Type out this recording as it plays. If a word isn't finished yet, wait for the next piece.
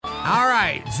All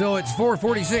right, so it's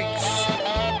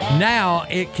 4:46. Now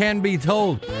it can be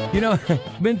told. You know,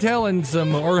 been telling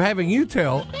some, or having you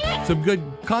tell some good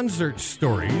concert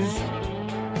stories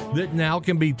that now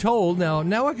can be told.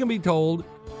 Now it can be told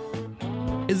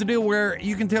is a deal where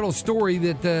you can tell a story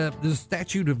that the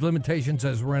statute of limitations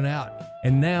has run out,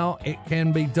 and now it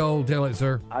can be told. Tell it,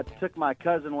 sir. I took my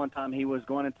cousin one time. He was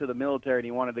going into the military, and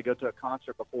he wanted to go to a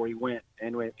concert before he went.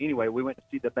 And anyway, we went to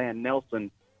see the band Nelson.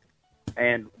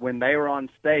 And when they were on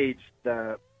stage,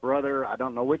 the brother, I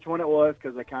don't know which one it was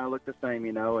because they kind of looked the same,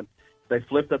 you know, and they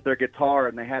flipped up their guitar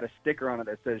and they had a sticker on it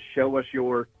that says, "Show us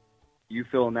your," you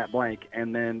fill in that blank.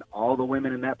 And then all the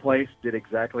women in that place did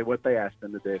exactly what they asked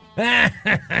them to do.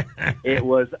 It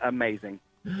was amazing.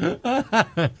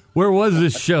 Where was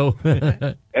this show?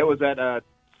 It was at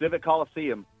Civic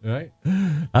Coliseum. Right.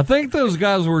 I think those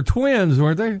guys were twins,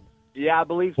 weren't they? Yeah, I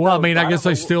believe so. Well, I mean, I guess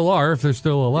they still are if they're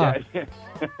still alive. Yeah.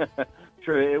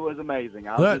 True, it was amazing.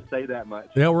 I'll just say that much.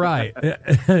 Yeah, right.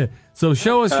 So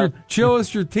show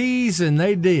us your teas, and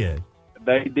they did.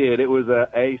 They did. It was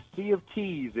a sea of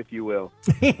teas, if you will.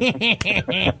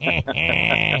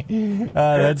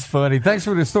 That's funny. Thanks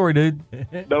for the story, dude.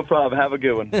 No problem. Have a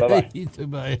good one. Bye-bye. You too,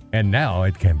 bye. And now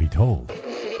it can be told.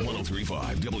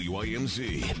 103.5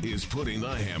 WIMC is putting the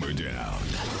hammer down.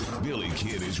 Billy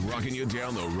Kid is rocking you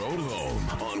down the road home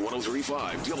on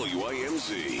 103.5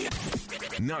 WIMC.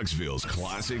 Knoxville's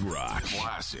classic rock.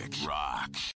 Classic rock.